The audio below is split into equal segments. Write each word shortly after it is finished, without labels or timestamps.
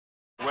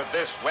with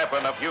this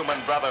weapon of human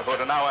brotherhood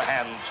in our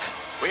hands,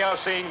 we are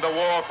seeing the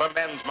war for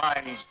men's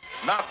minds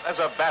not as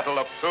a battle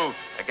of truth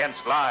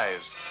against lies,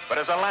 but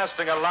as a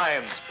lasting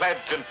alliance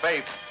pledged in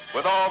faith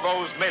with all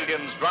those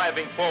millions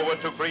driving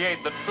forward to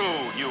create the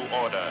true new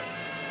order,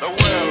 the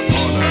world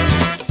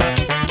order.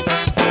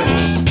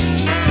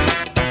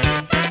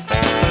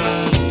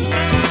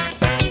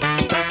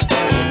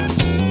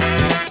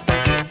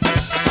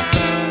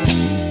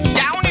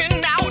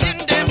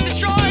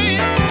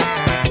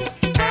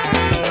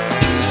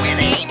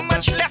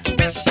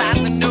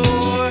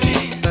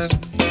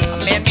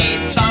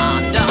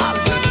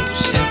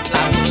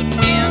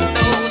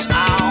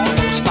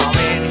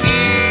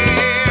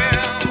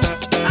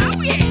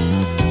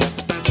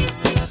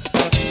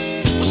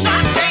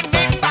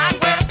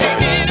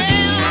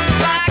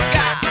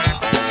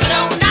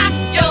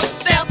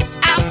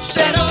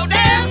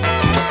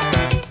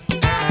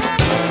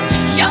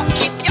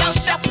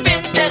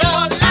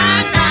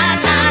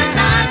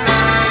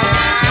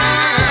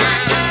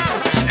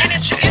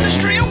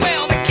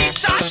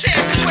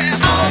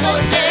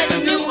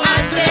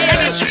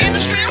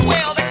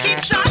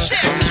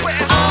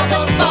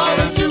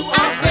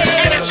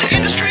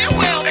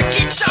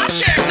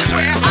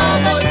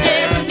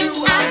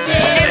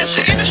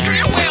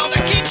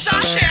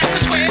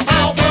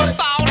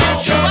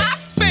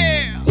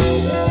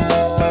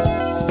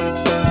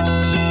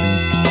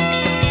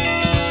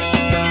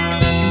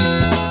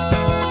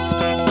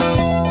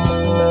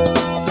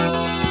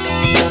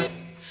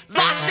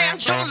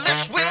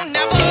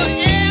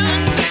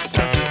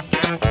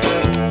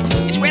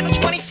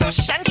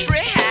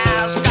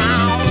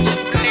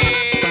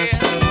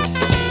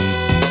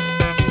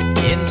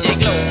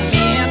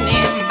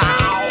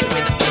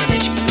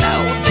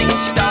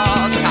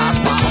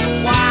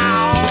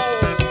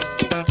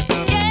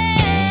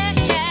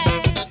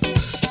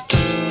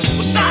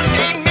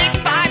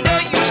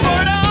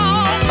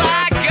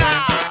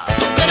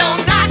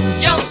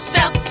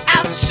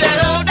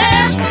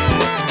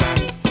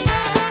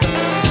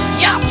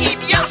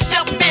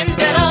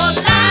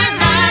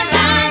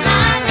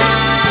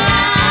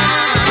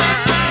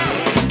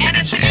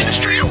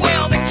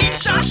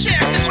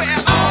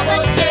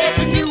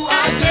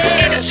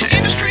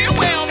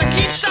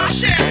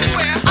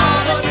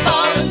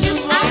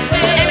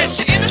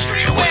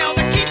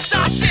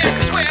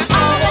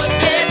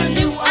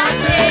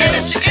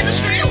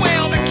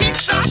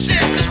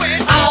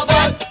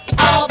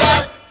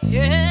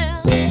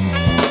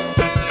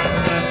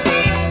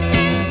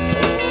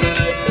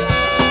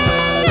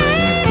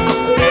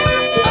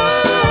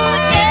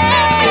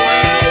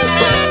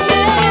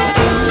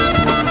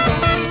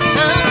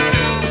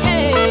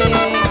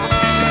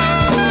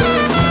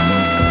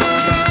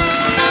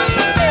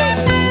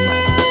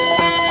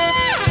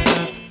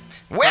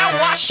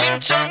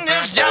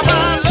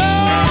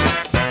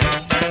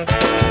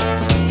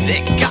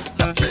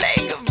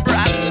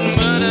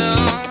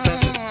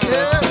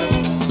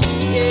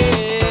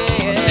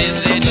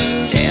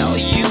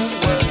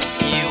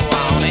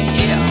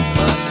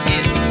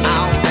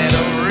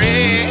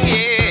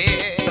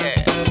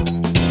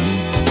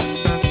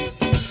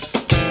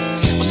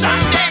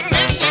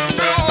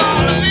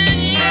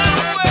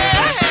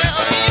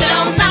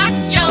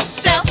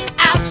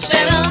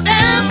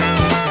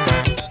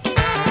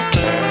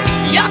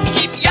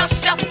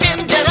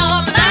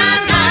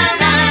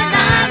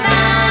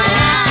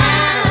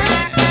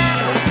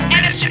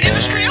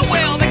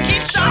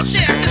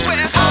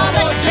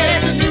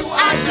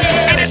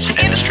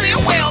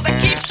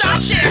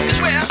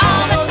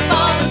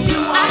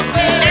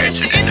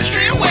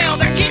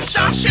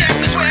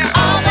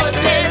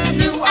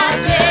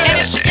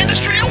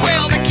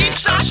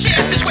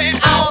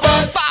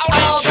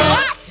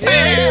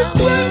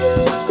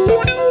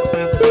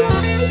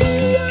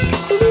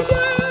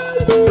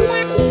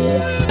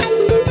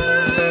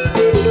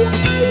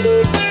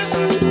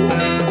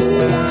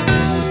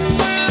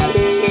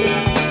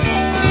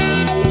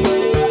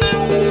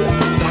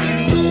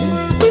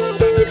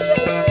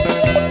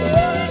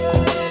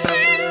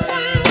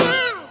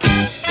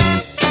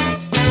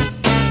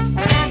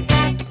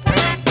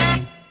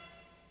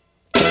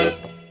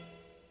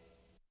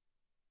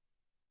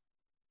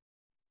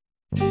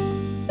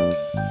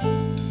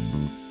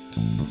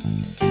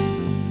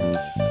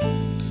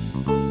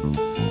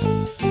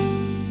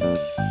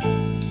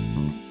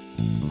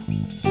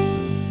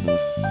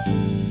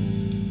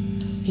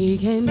 He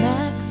came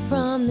back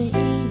from the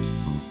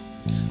east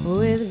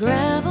with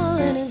gravel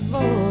in his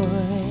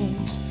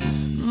voice,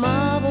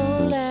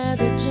 marveled at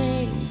the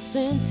change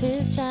since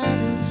his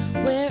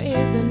childhood. Where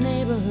is the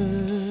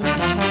neighborhood?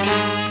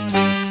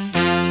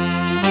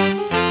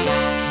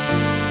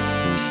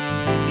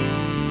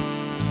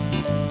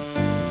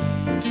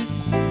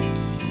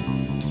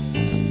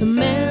 The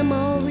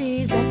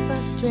memories that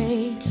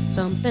frustrate,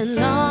 something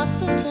lost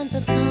the sense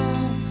of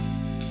calm.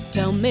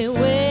 Tell me,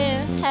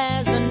 where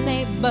has the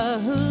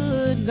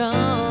neighborhood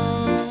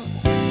gone?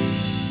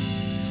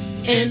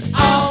 In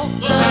all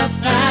the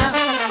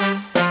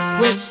paths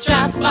which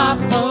trap our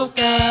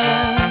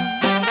focus,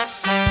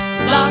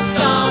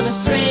 lost on the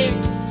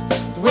streets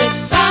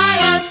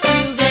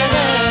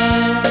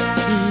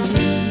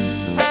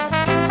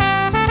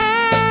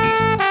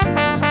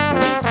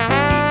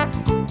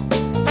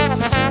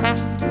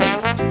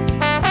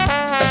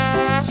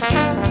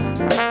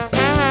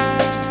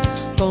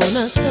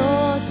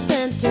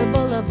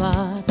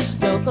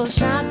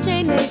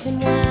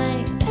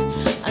nationwide.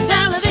 On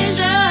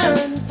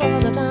television for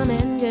the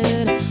common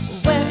good.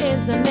 Where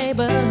is the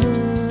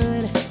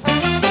neighborhood?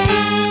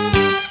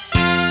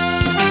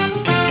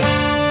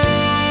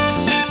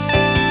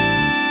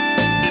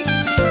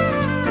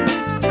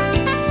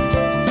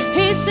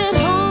 He sit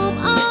home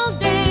all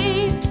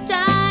day,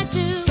 tied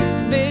to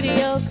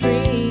video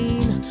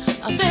screen.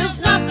 There's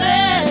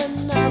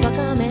nothing of a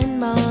coming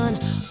bond.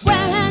 Where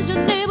has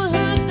your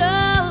neighborhood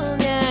gone?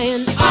 Yeah,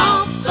 in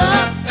all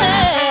the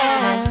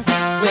past,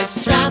 with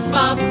strap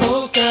off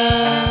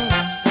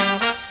focus,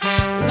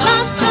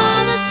 lost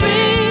on the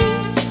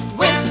streets,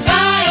 which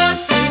tie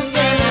us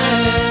together.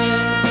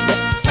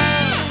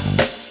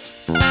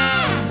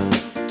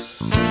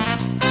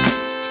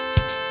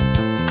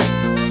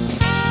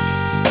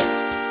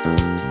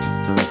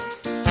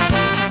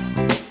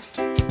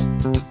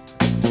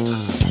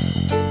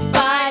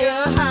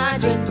 Fire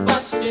hydrant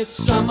busted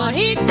summer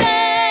heat day.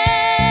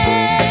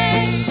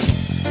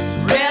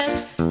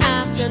 Rest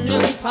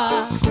afternoon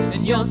park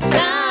in your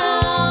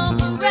town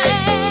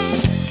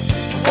parade.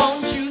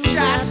 Won't you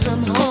try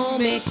some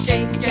homemade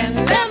cake and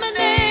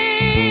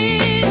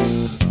lemonade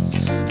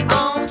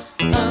on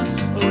a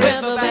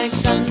riverbank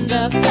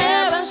under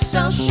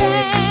parasol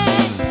shade?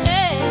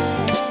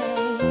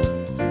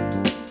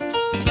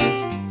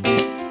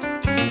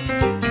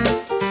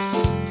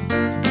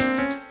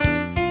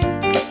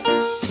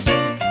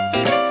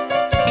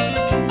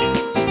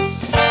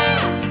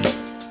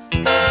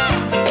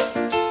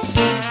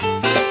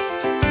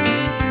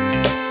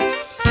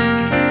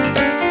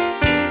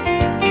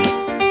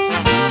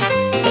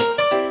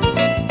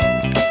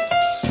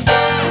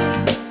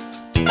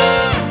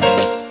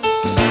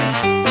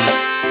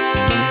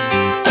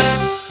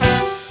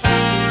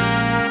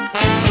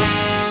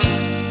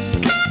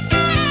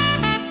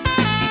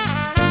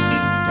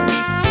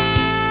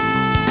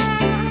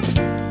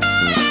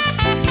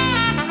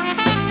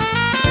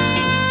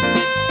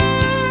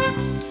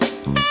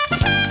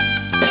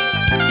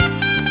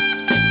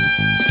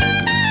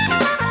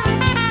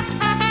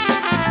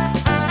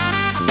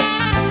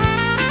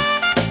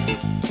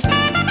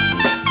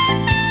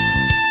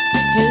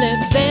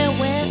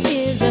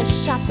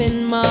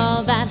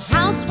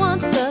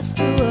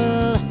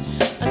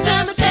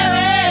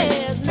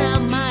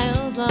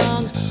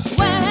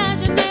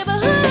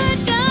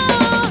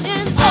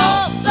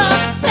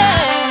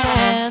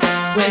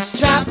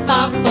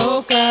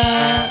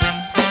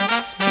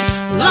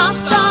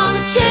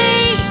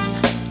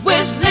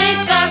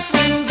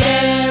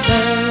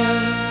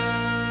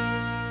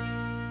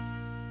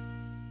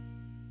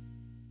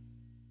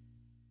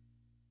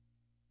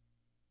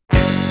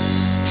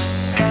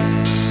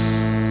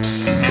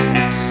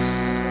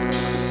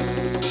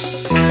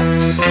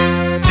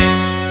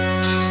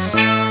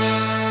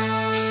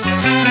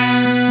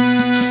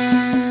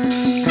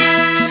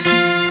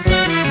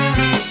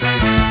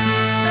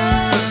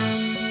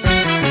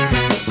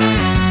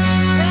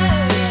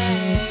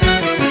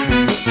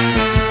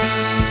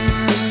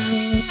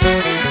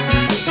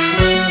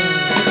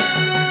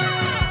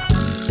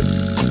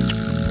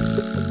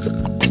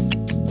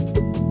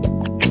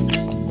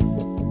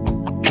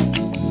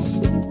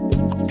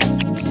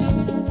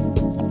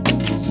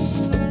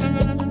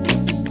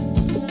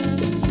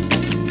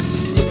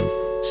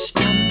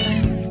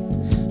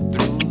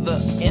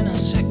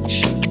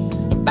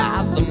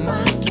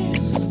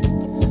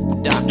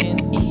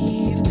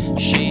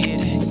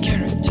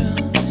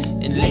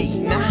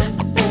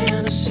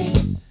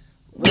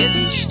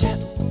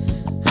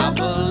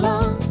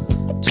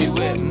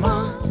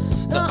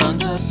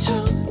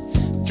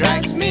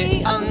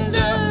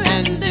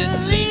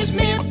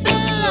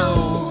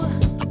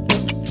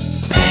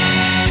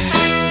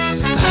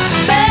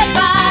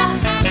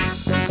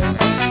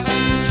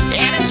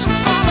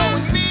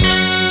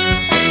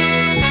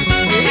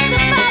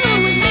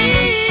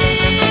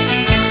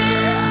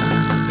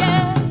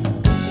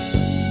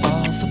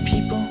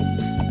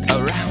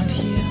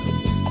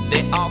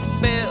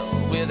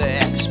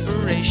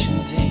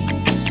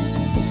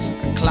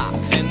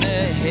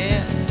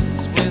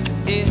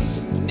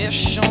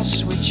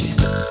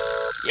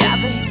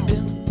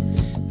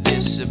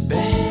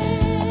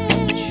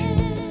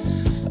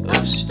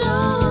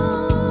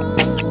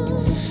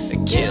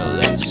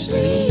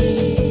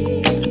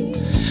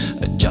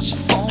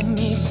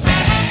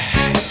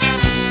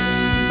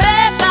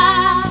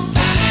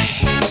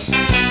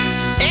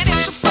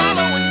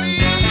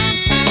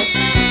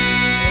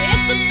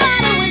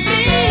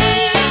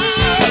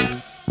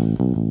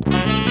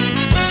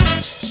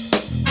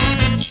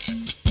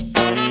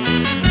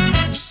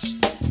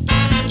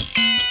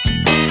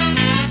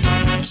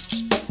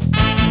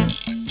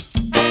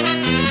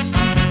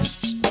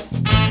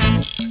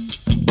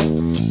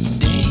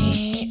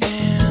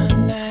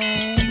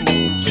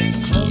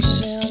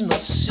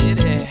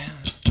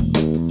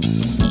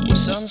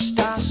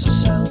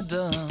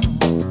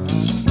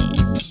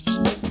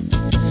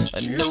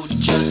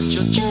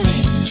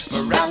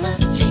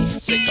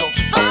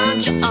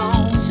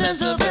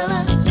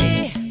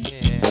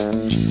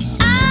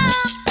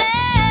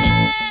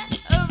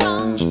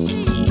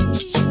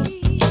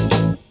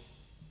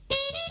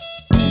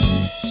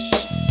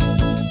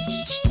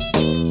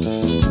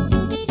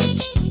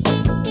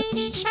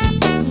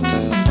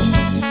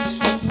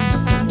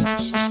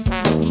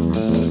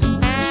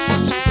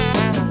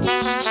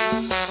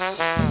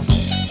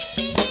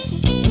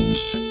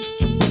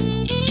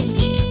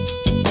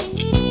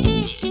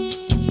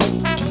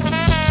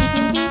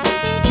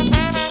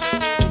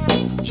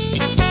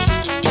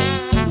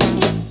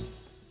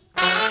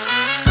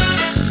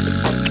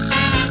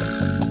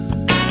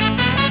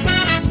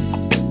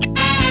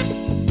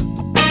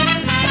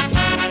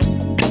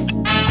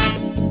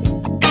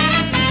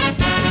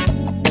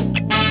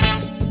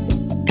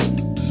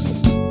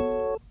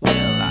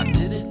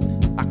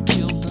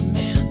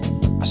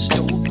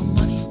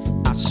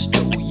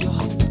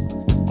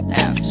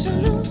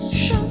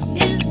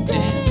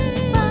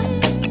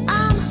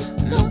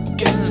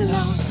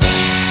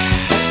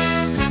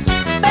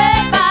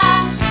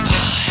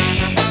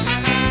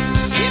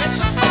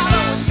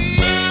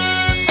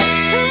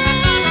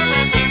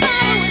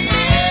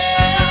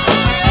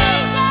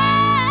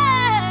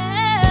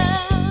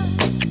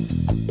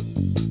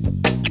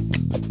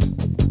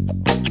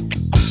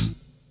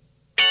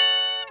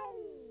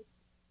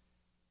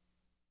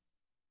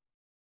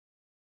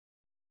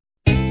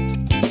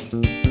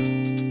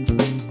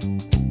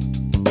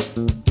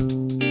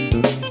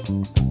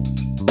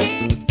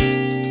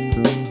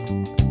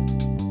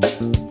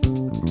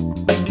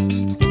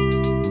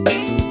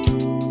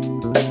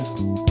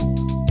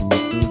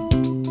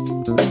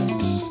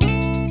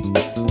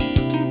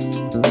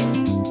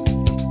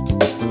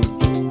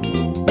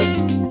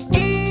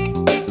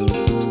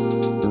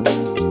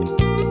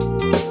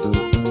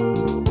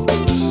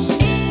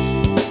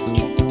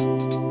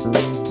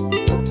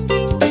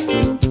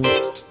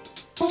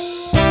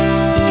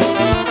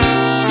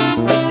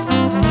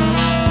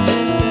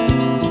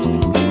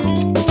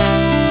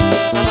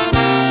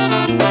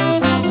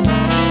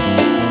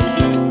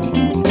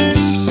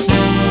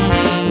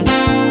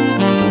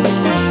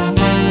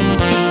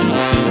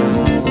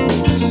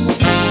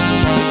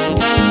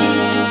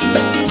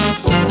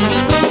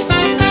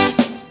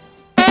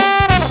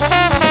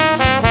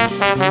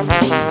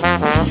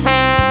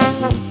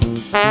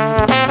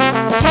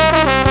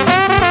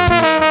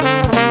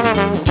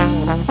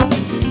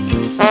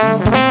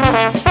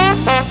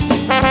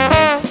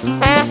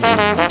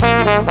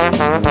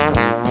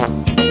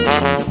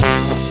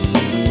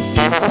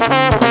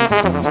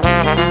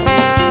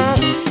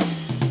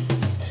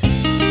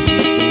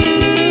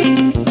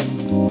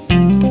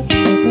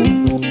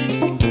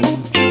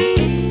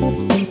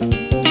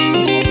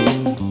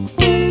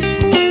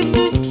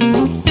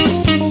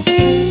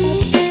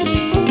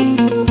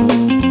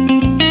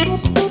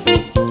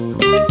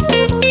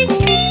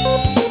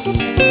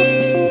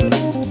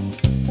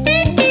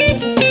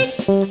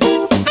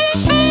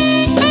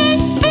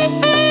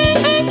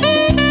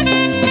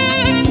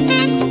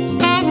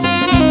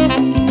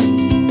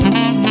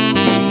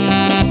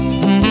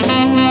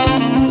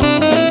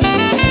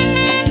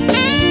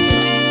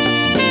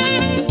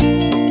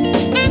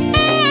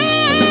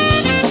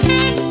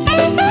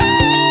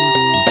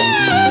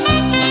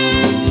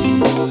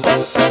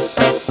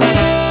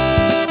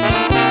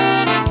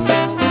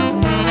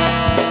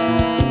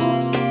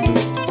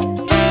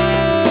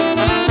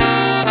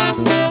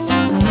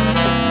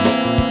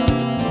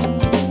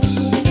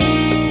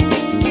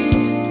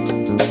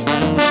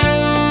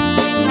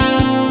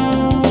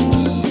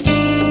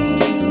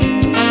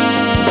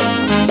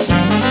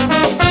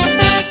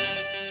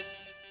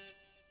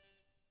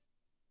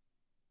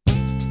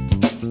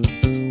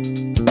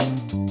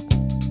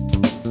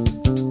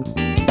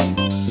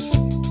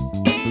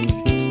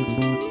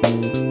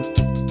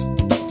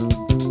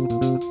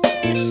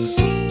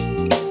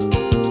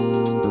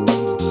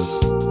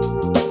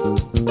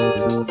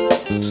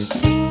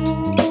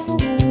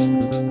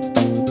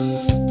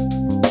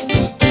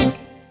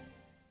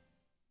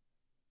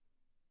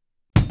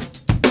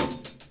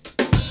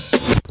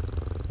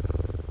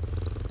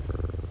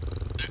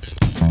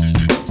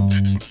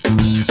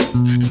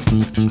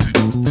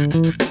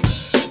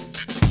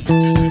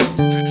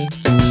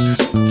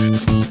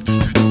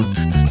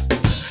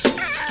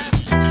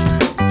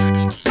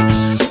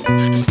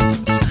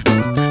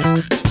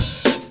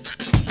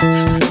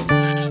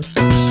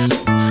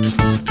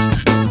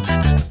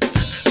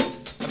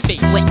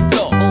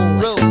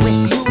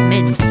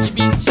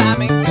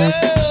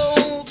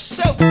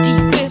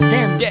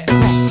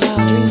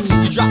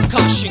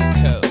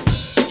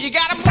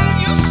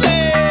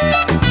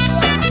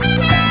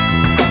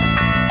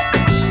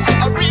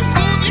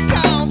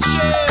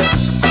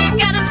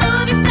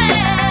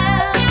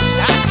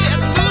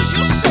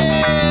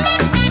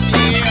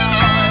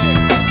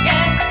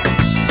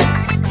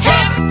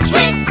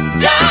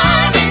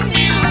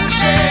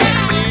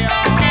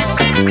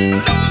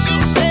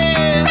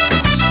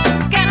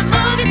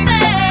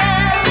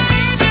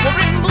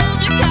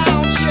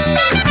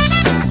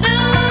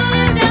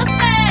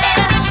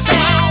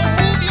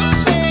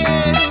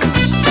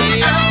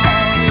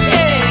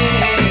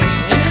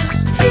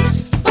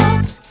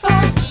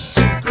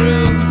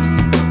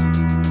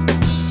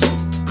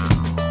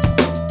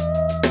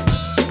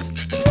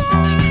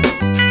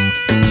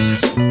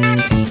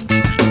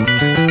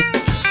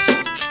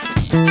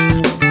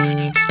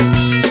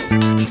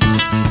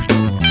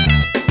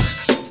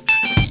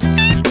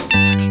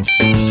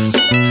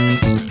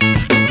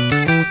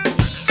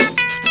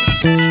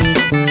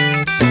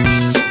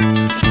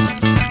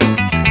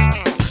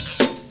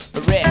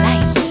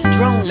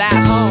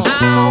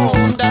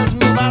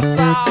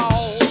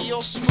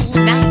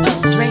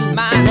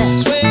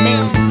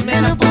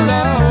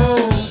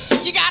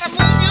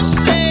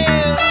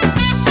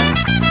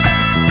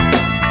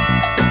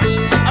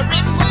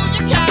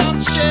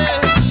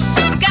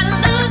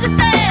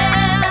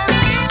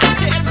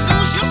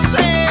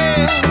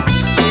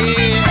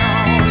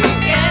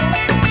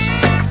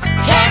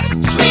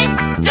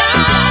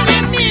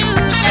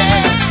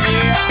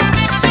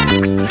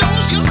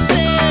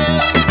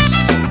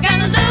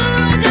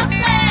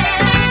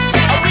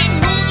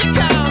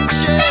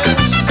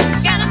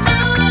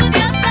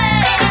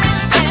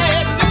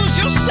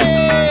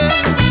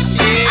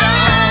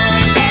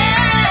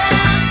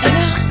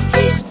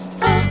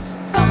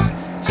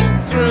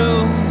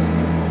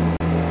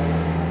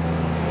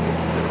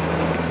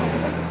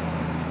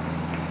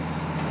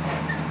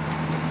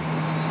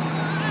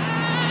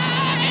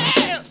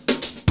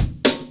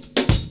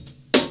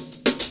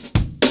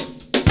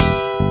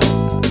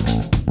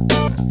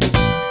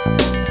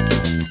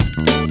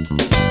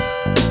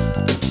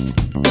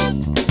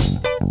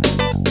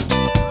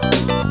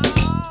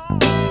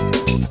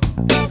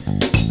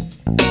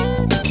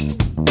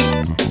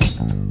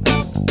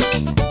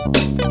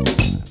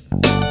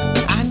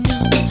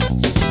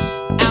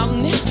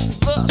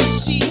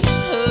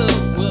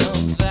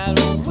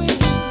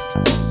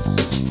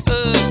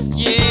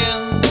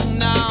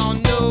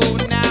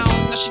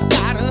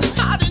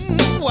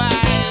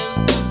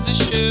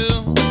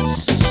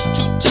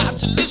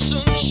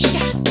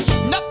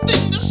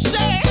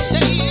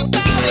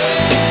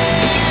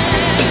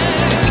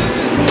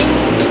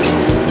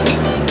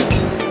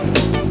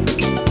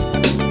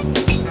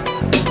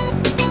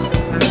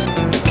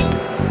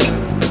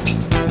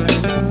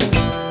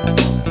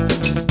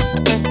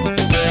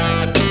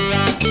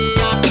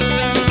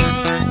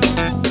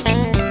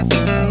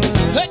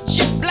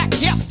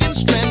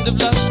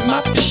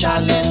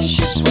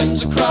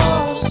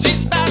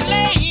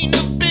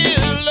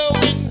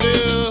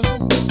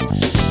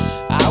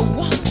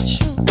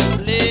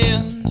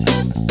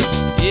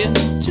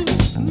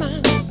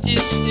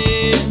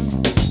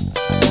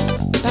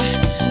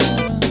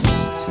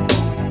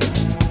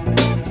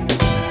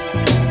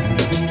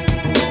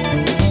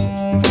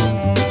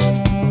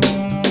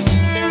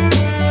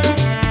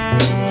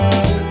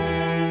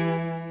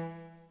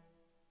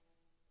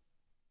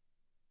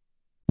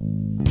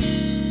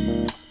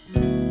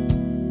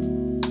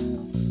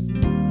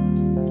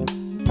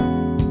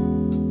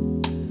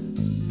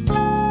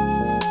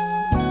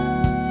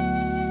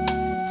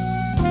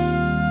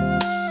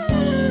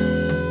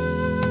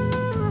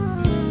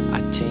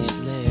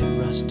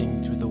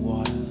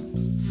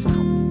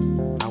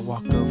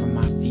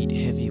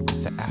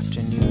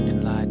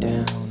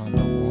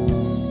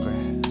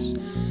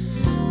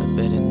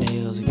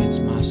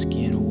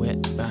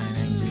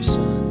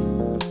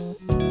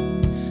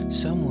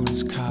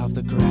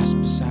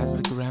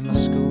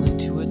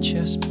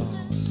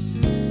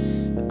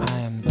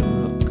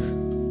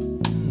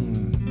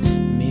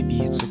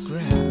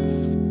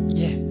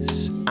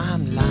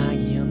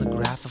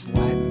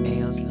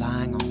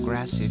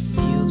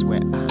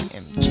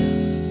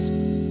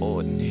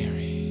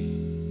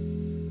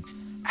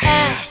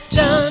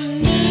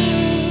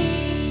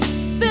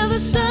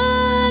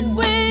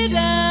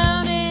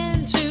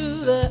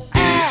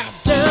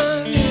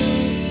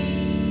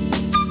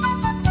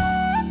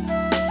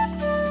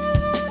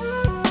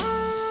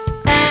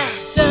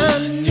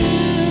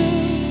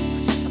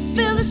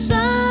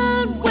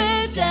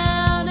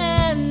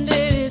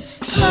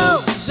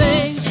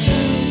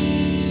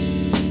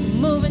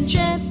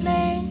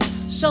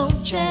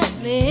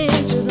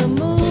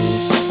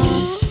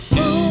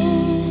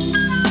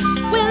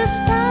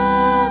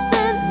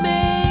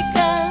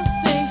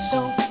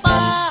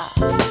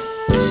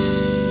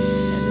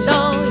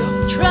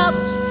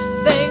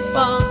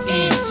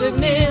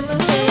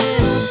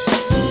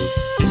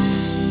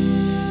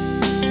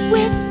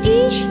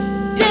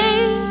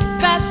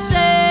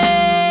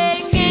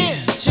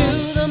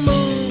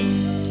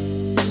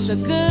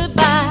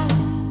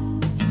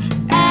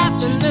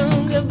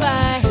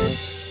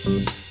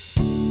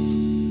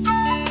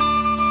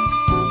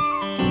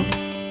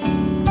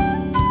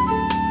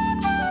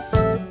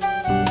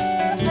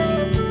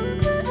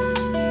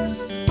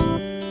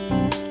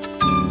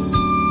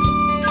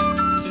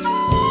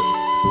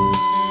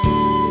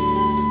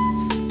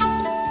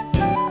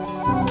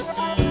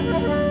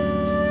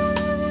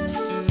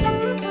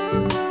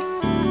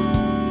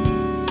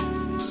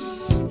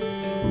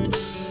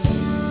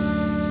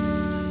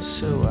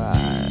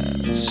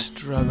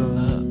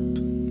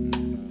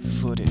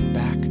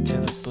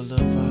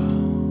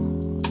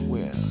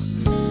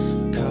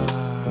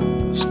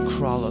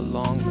 crawl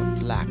along the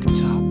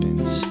blacktop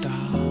in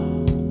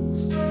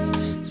stalls.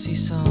 See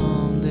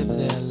some live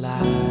their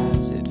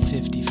lives at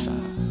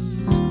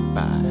 55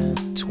 by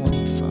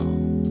 24.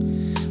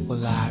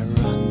 Well, I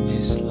run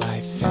this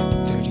life at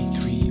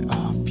 33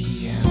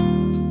 RPM.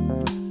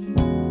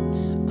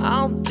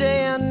 All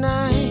day and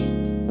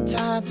night,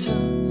 tied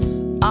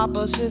to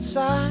opposite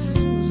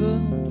sides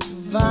of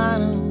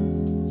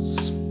vinyl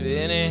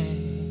spinning.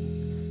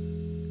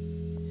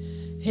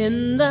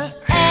 In the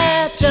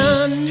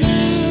afternoon,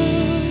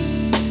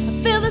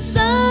 I feel the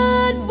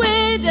sun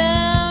way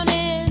down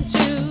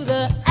into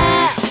the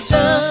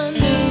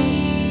afternoon.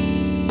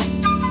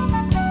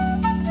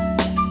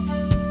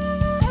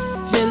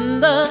 In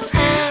the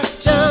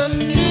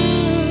afternoon,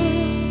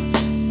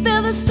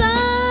 feel the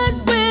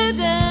sun way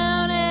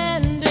down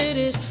and it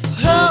is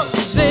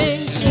closing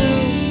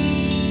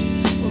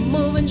soon. We're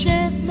moving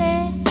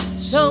gently,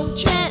 so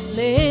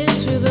gently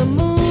to the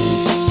moon.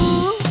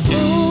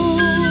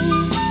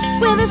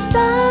 Where the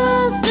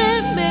stars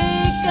that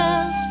make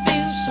us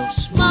feel so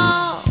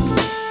small,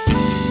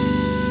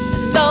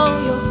 and all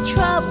your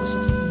troubles,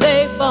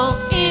 they fall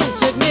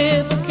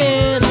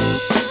insignificant.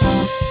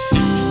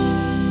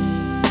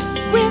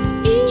 With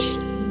each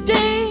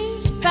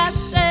day's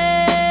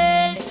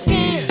passing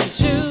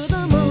into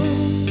the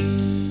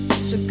moon,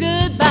 so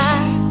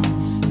goodbye,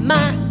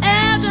 my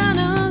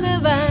afternoon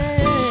goodbye.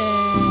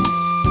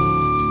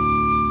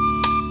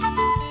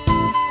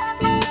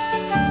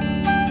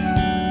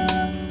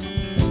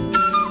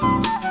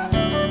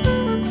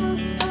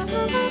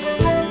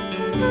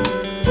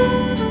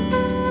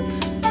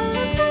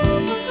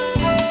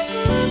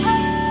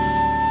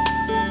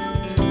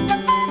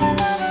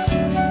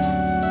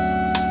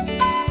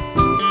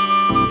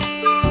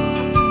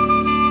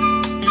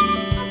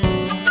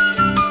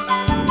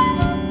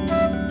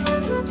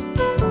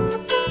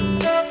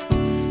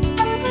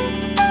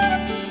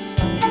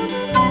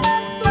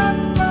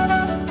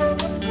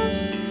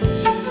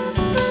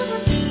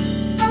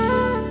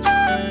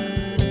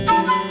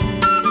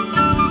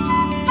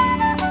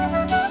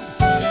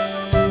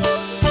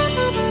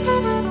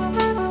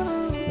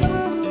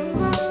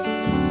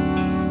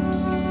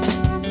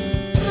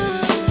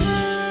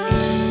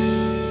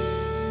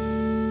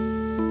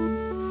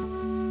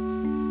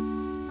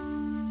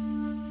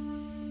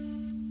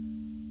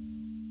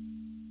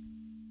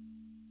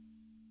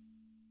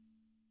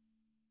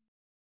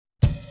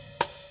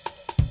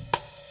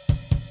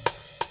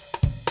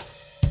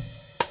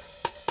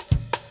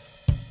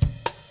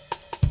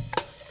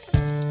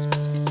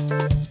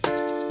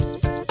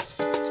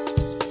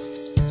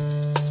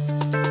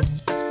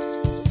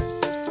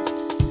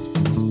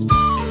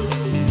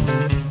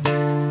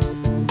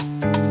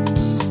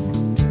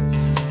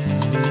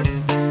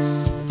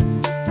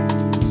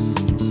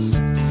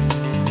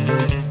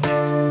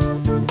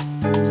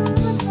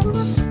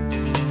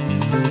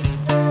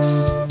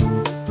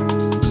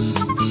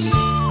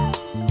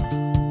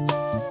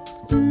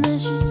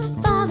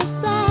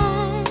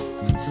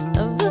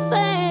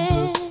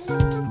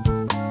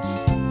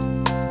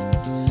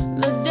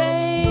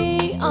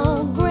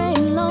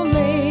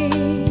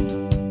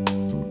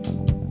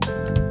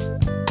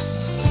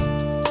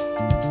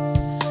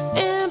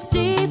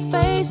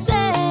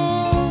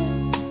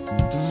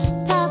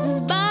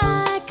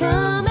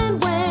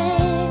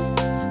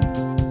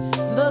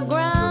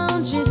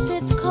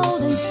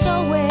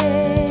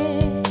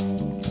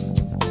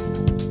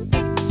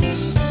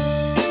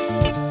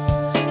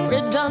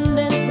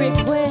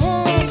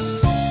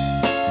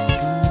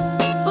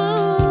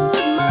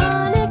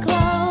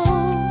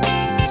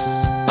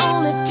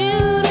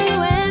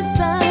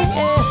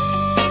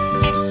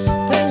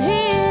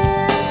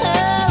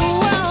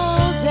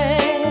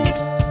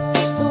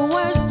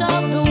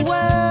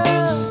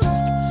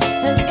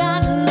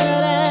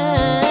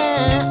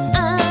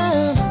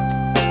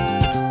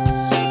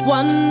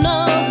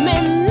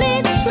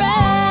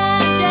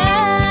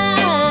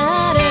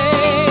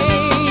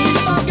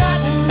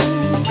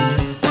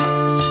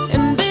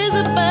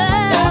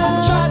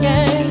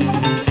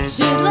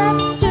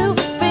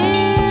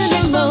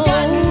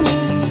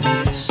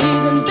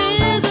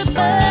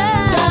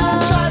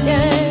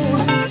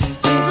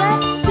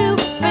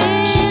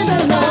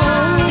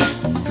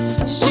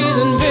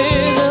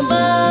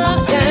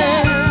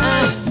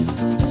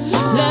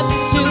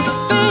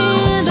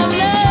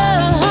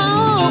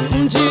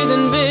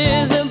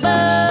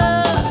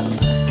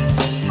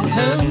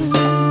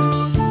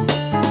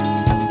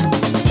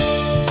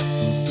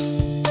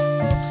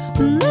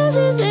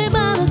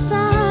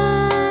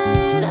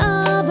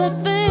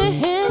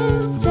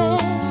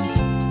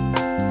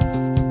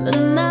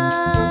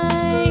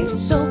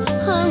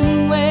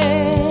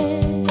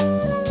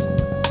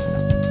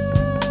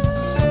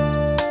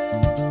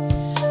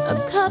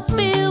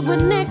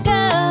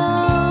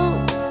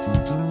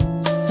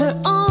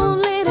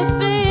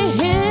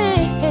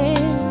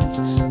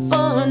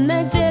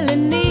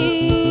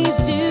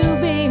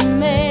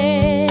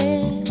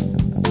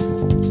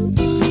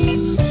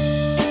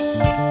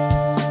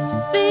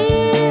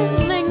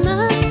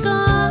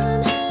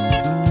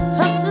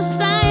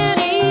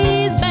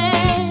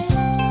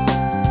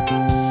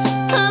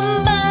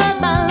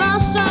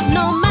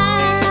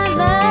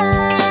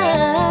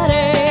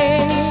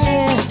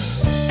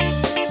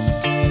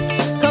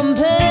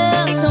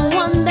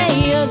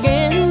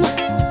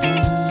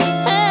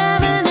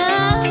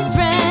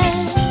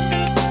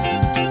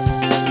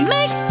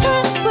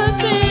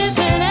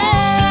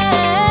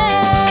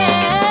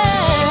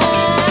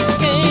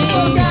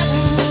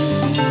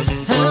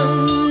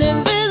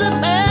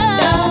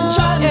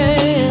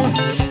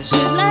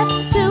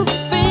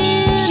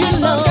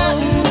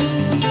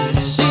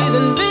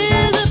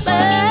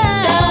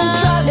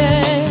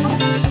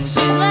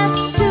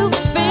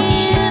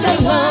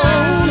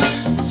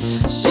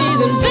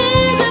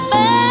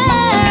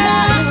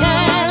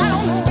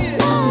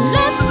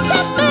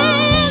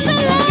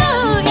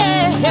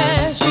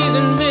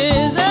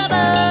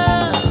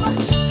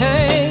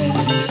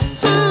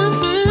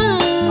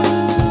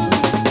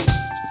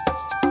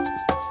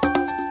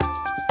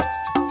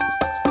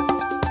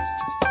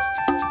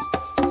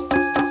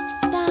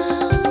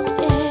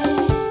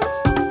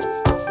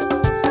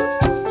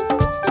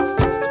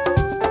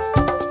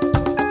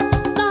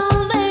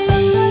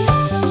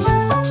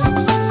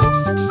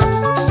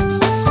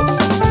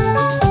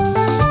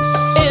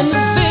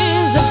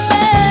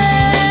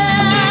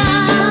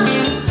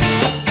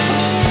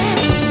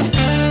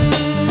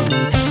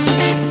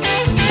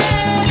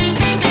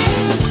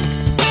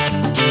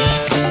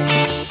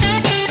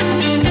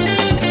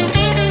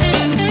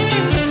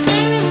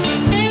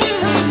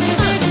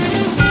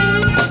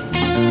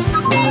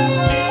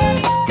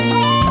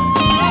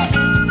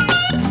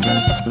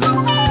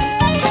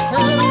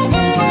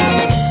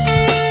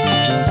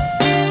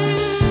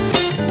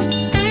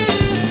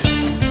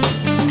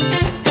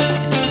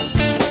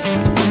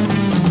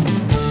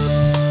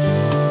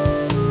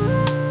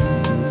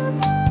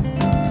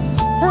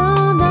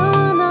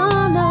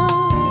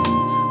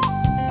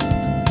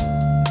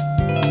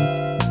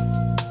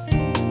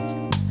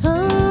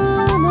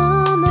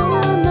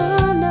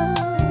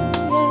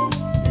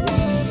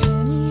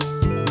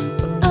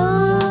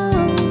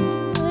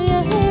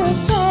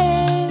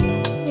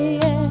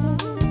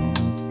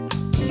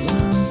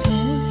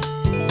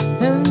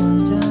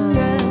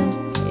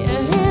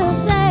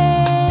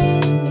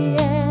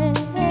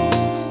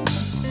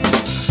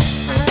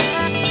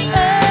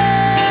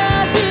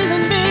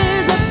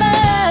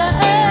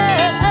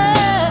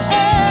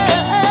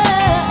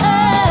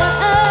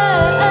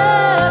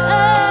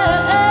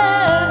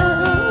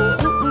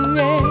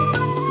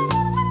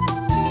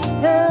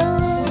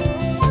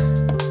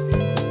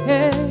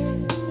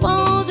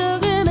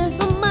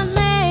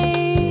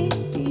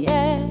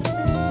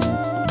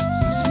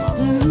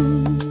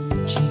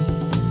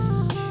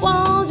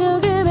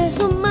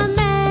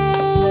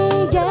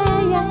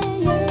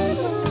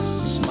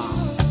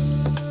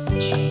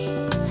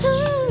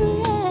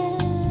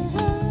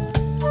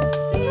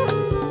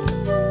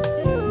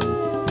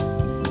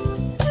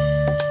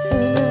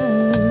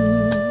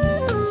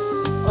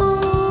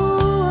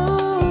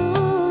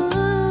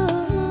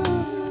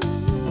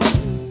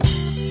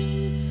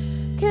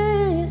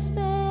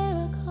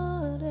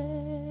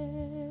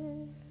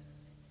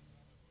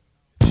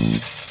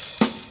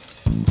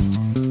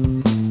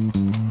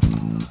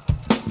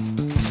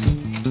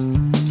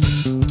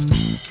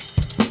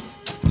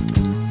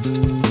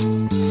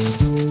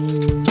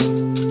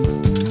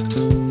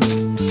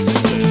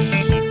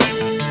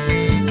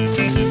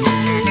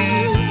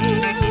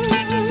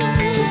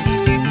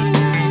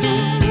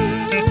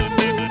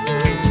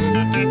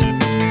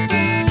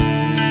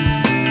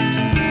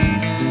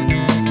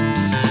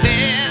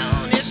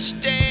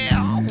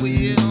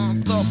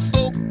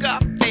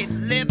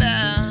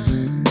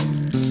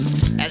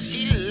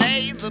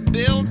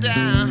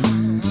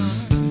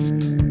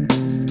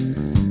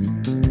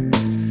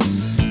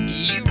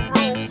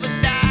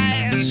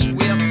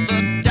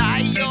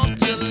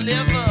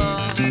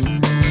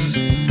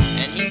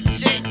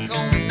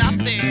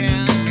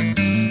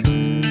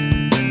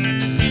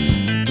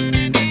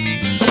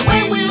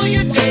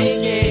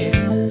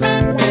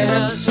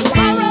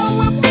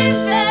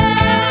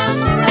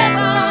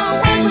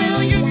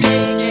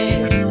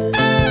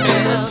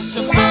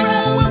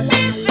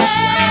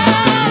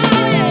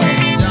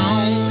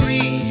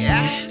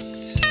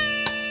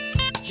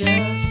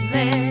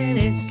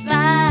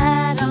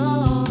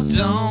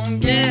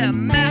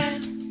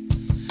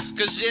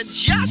 it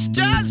just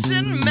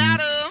doesn't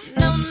matter.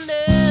 No,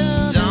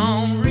 no.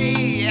 Don't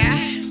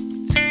react.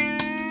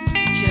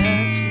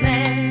 Just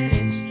let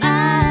it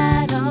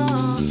slide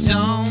on.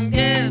 Don't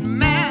get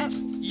mad.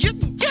 You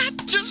got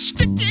to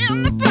stick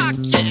in the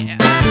pocket.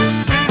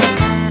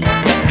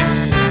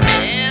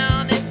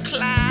 And it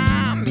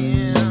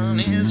climbing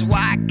his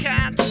white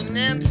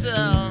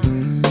continental.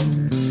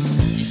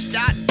 You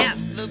start at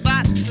the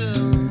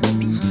bottom.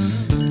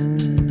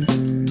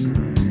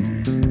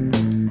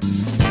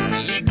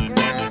 You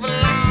groove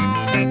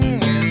along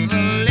with a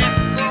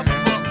liquor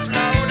foot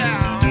flow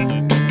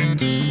down.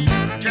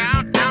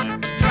 Drown out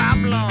the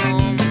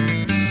problem.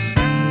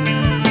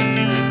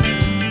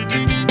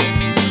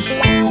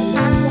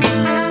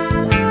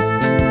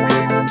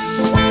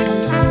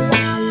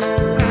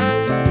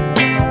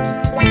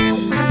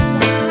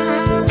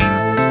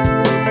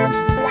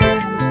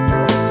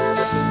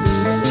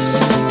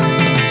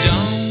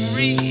 Don't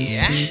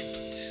react.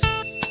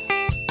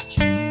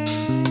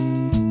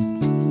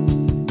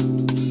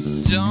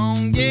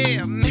 Don't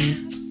get mad,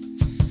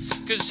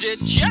 'cause it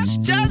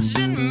just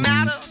doesn't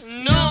matter.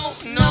 No,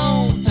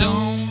 no,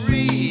 don't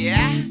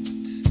react.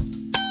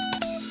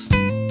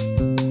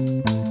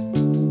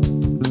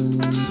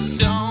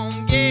 Don't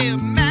get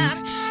mad.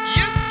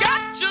 You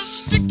got to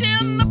stick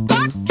in the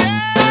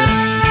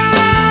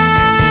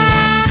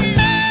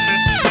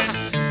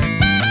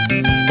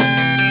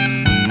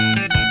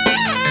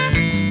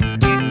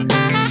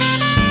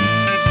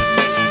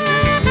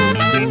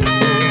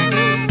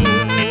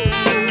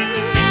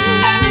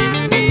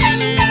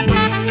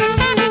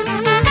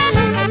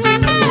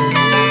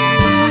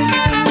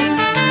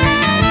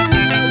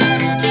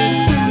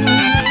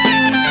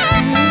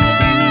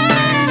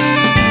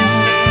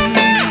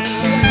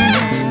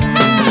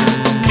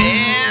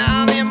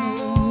Barely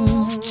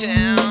moved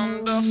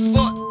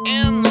tenderfoot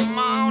in the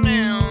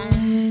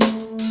morning.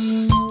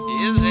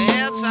 His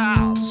head's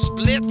all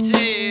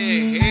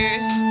splitty. Yeah,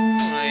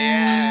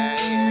 yeah.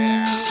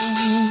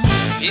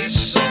 He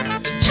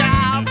soaked the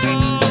Java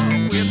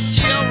with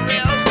tear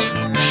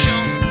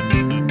resolution.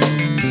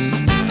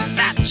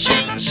 That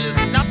changes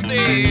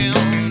nothing.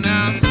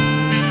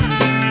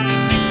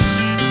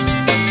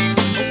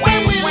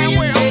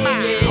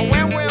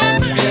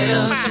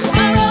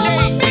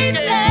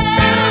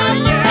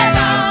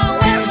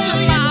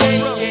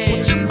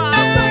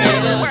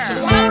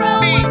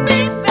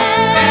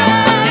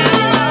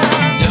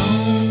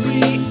 Don't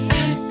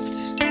react.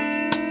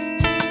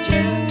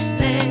 Just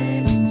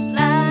let it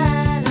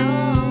slide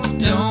on.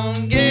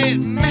 Don't get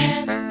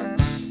mad,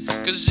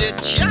 'cause it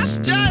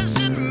just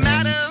doesn't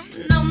matter.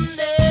 No,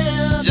 no.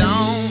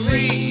 Don't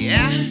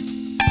react.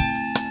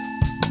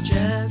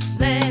 Just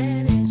let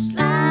it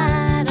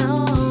slide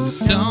on.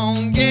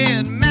 Don't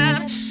get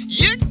mad.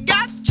 You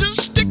got to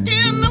stick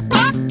in the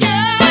pocket.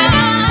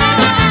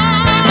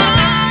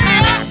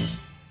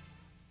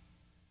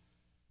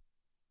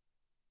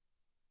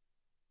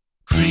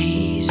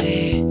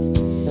 Crazy,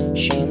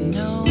 she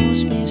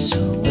knows me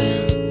so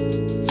well,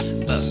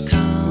 but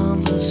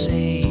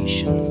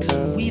conversation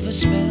can weave a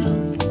spell.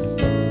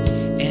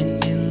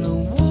 And in the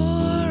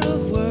war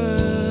of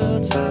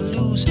words, I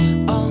lose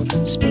all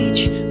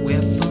speech.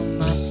 Where from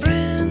my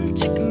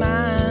frantic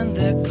mind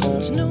there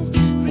comes no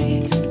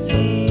release.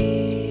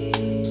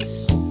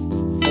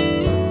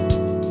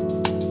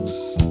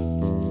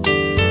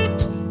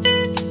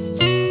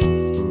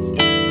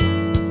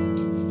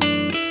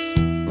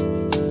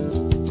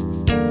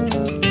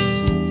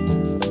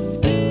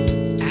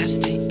 As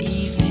the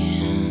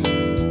evening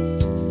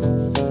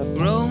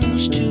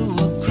grows to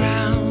a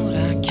crowd,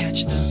 I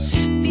catch the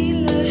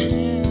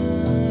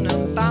feeling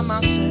I'm by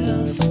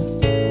myself.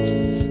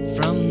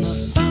 From the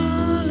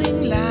falling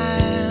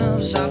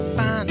lives, I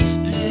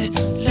finally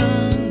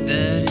learned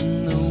that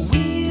in the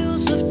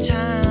wheels of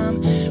time,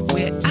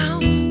 we're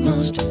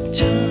almost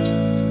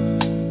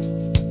turned.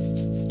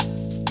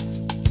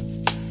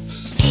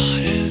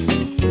 Water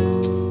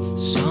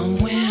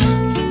somewhere,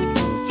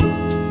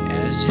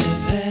 as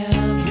if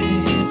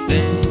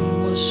everything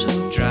was so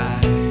dry.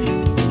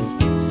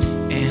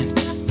 And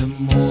the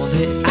more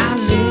that I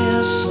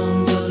listen,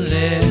 the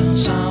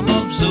less I'm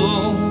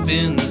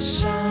absorbing the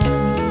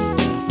signs.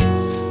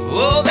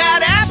 Oh,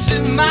 that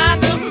absent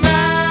mind of mine.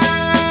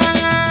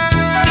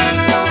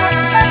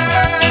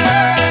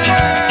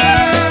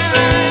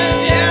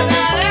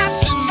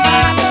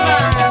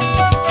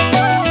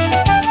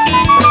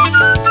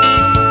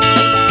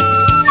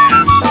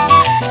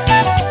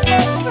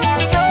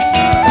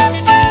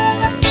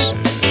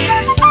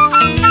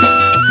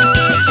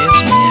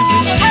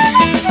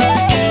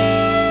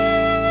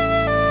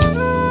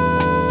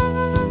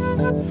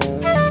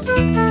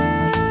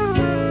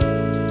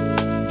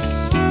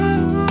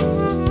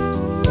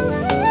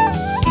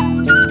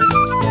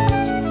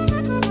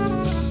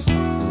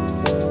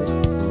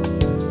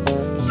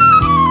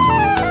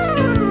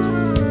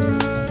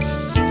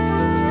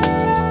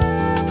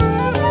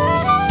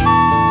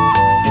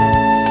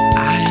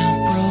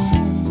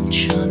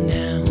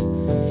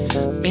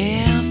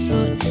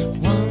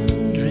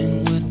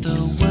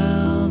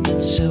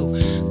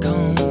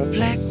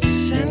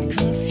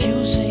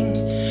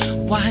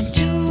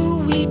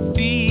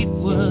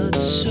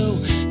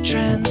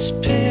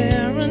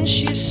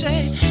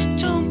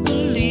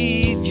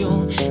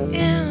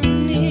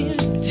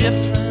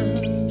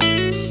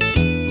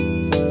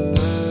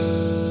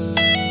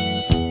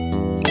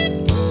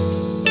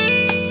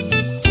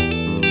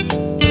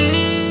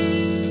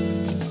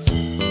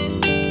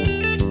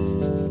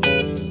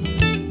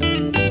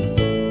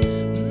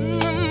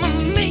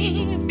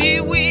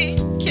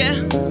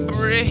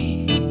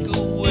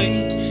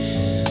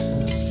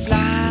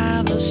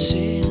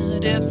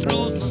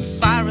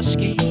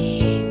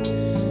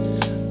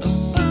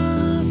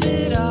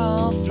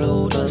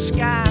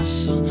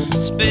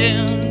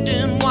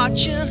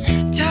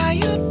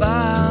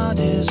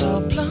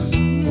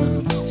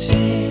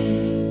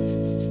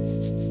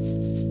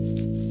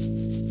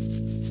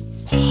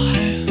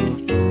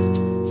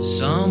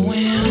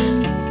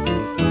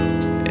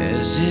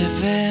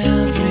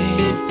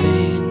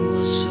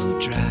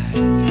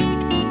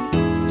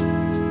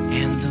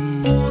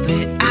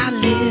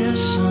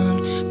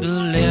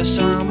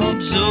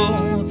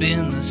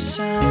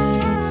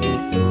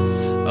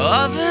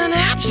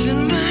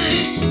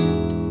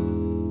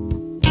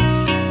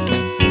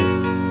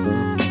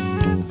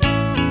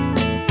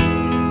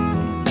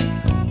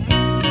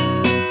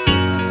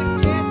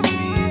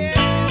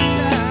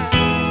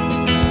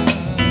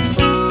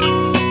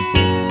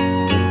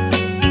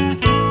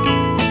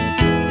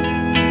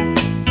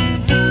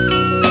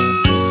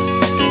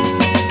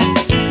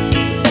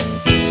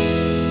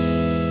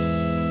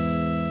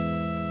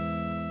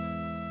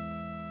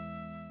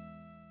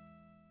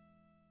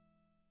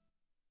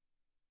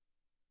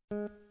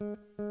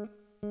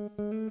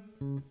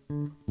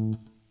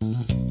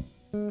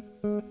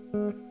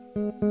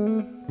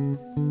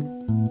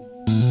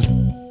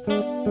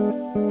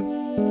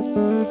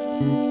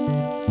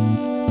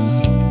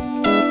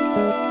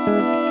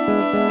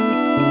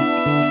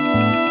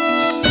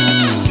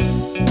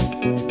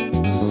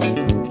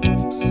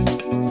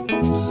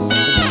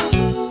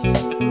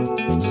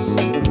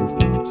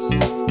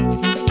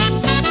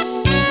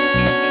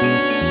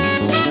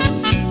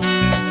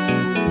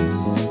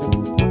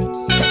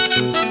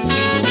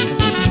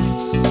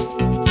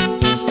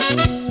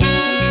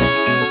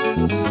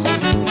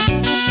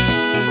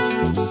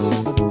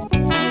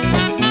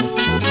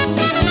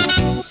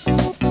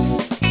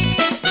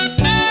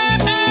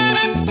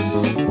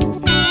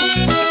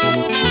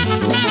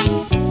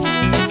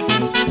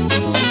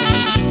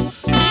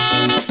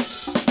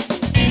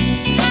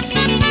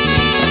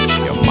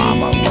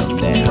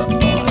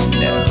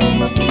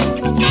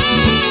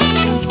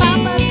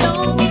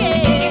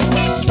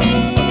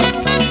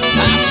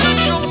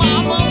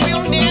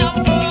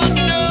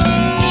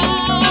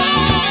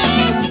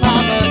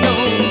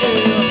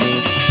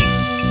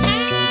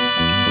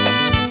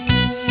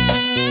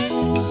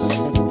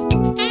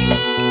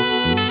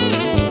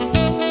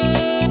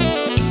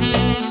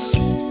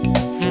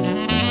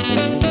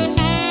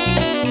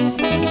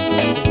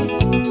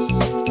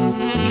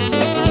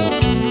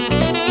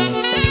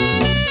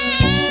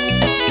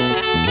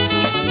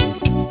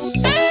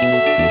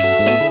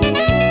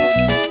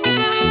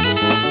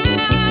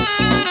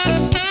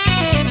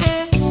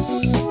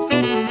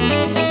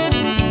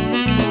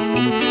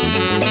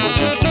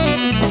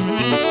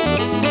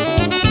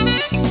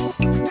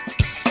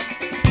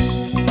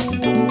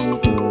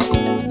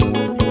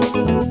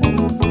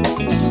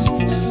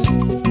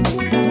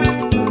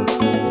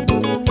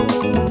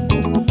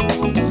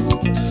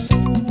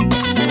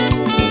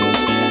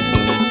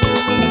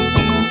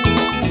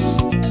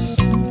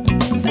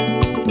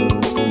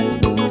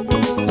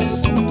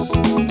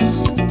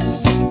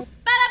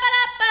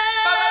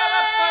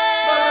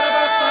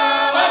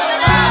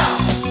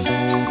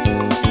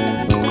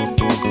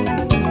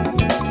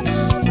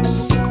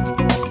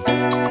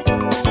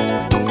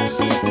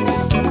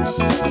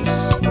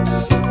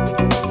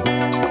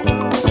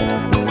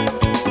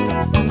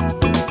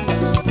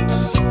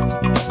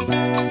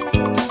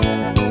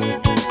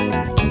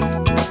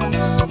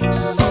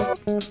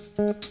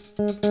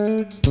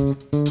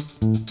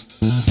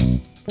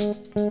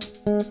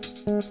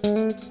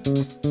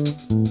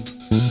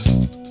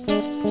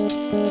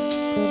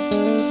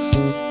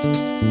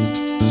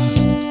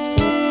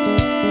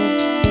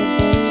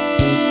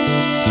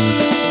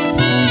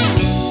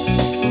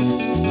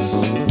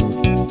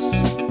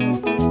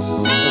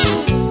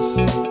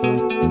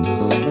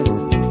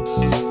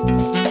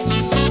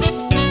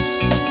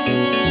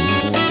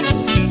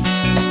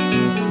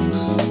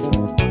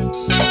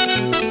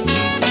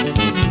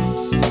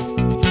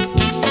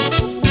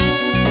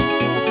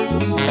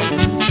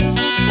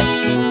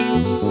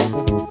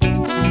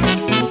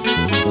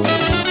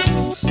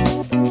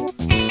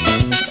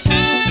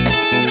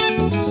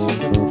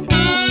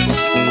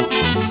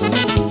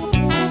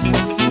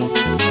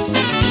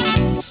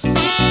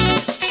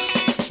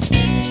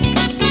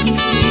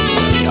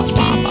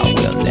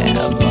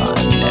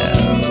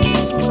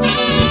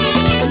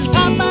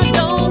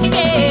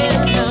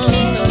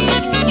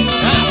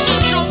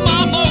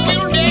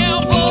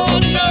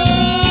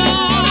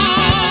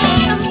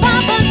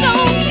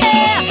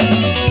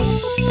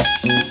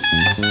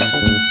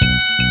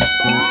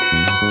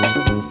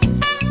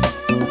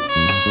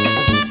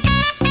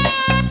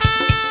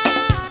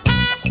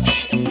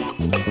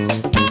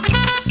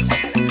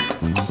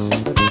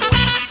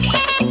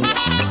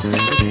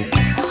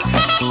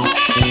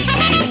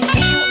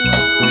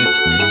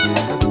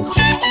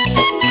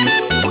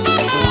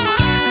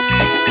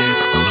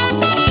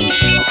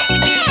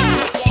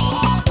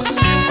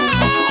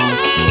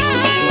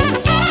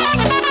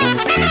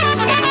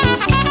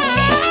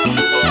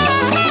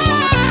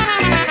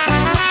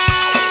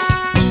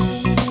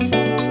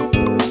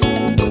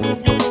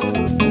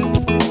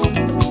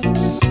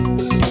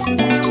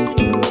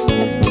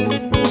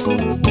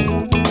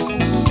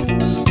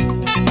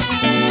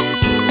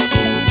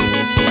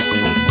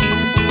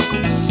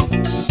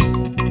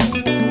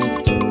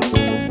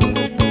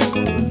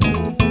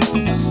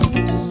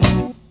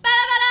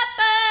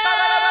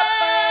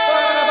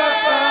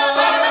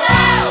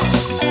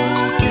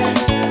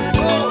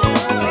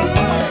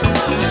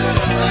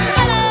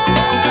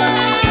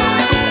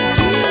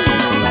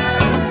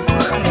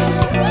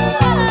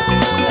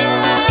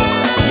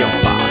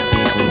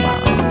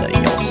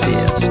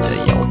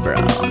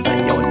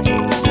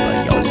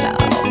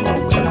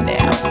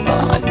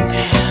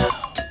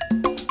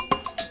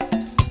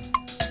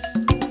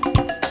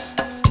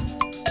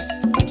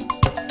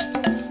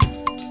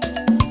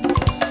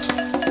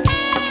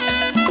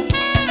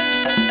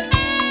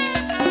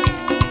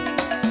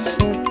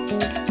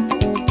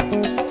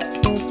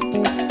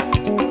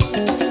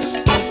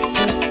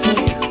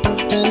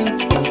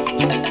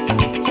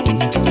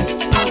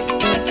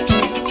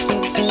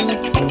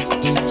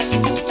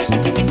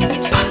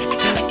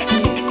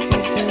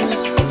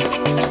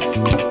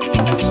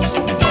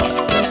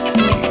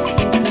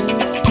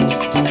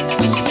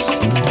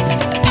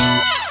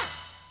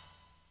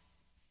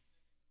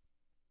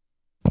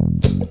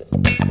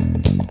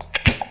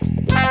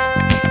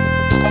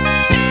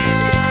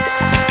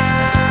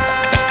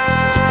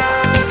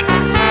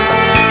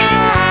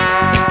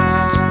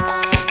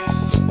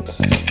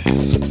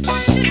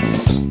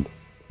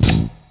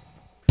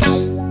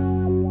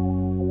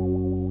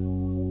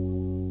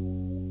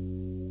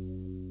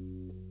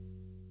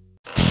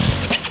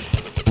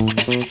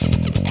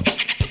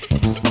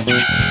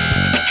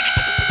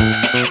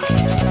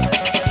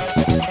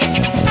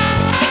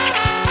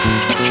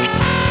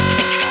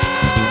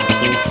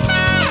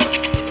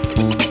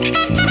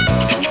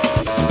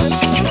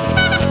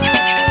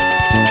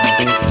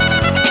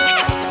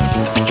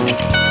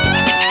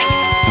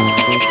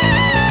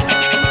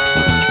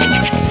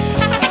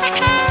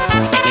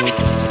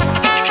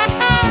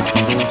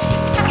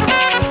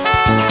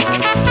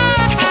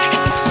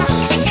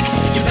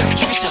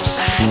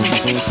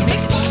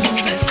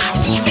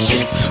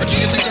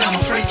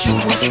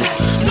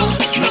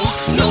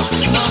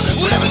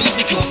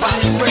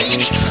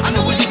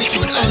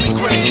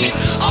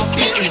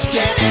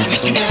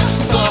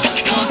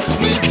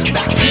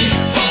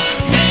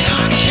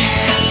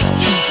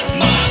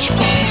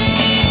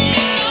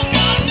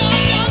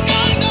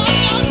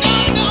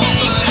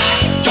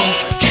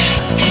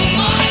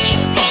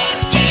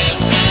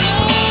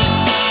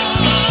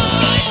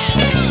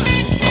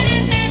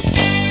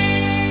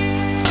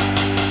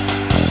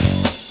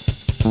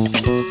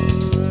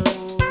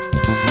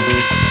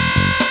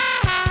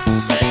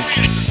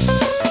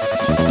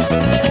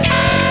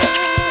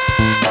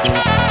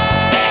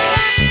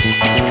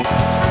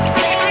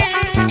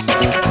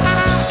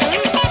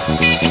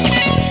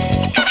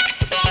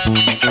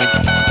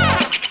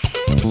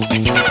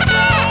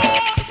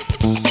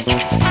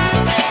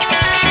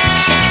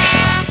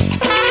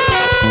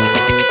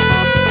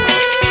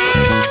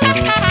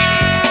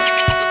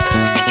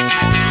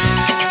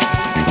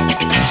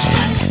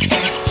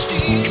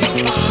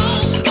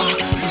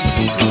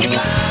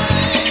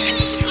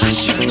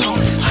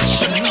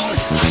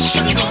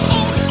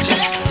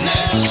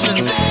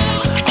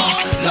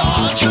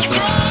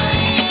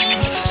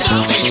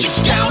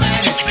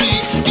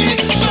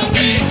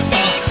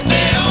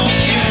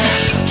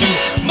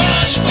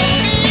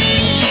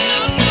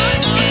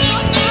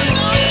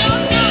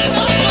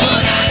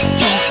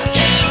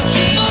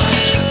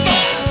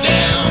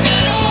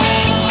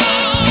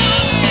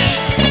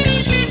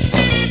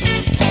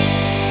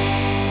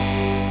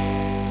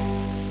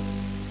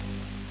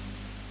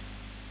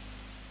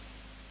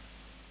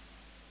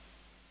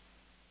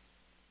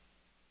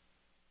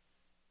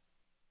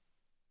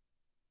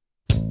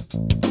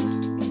 Find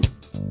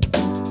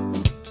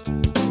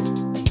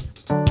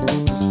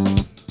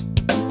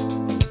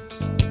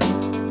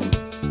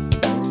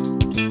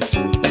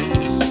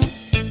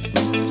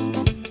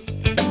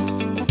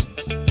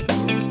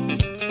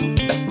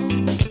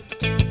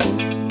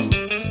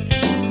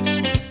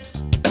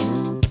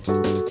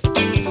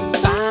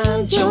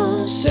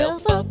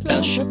yourself a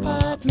plush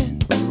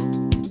apartment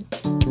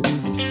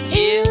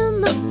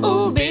in the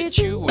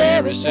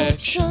obituary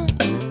section.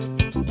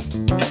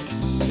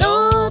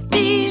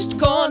 Northeast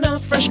corner,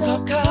 fresh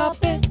cut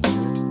carpet.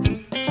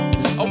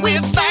 We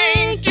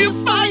thank you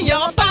for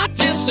your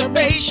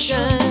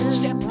participation.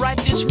 Step right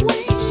this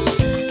way.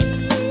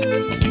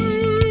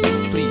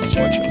 Please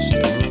watch your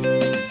step.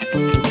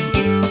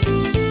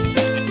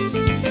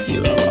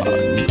 Here are our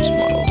newest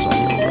models on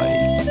your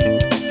right.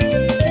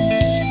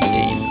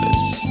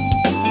 Stainless.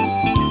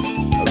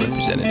 A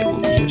representative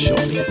will be here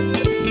shortly.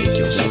 Make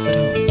yourself at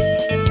home.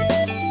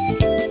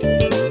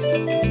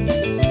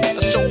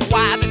 So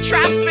why the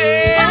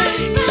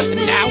traffic?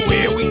 Now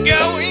where we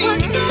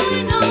going?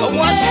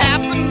 What's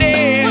happening?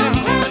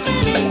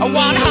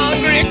 One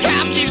hungry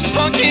cow keeps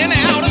fucking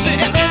out. I said,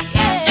 yeah.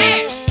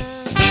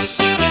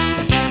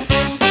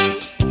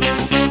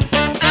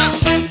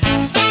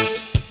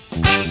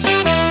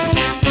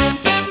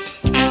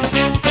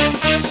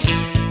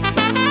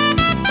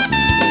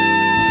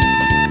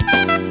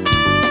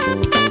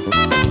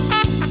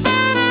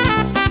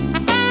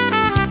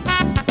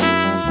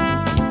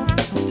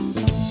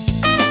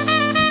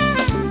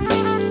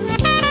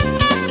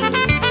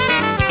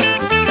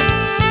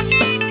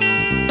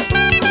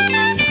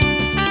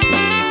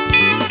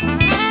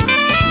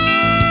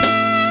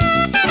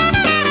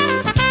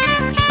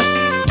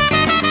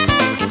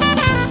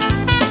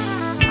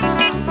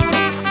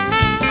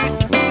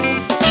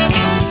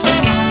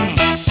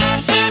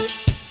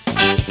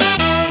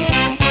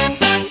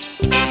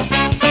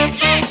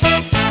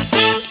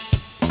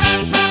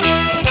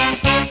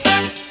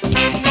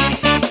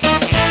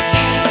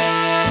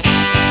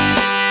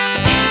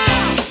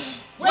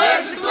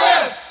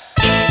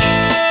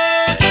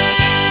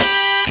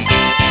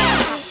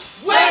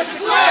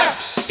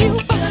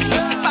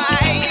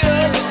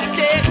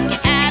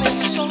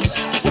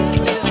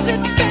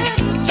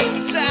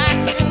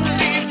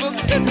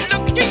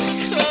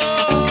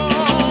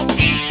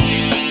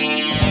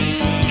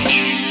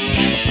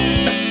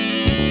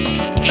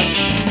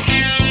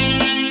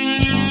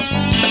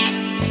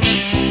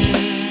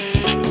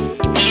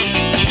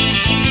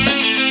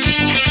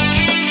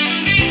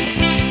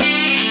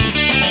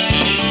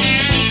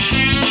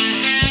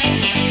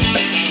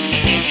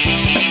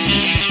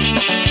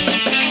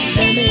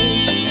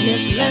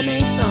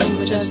 Lemming song,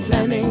 we're just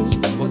lemmings.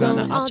 We're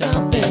gonna all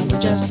jump in, we're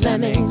just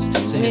lemmings.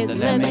 So here's the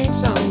Lemming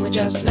song, we're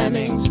just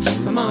lemmings.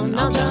 Come on,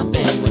 all jump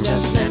in, we're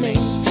just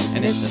lemmings.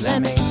 And it's the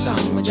Lemming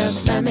song, we're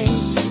just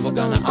lemmings. We're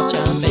gonna all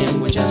jump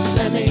in, we're just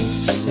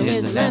lemmings. So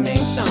here's the Lemming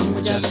song,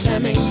 we're just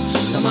lemmings.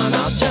 Come on,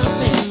 all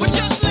jump in.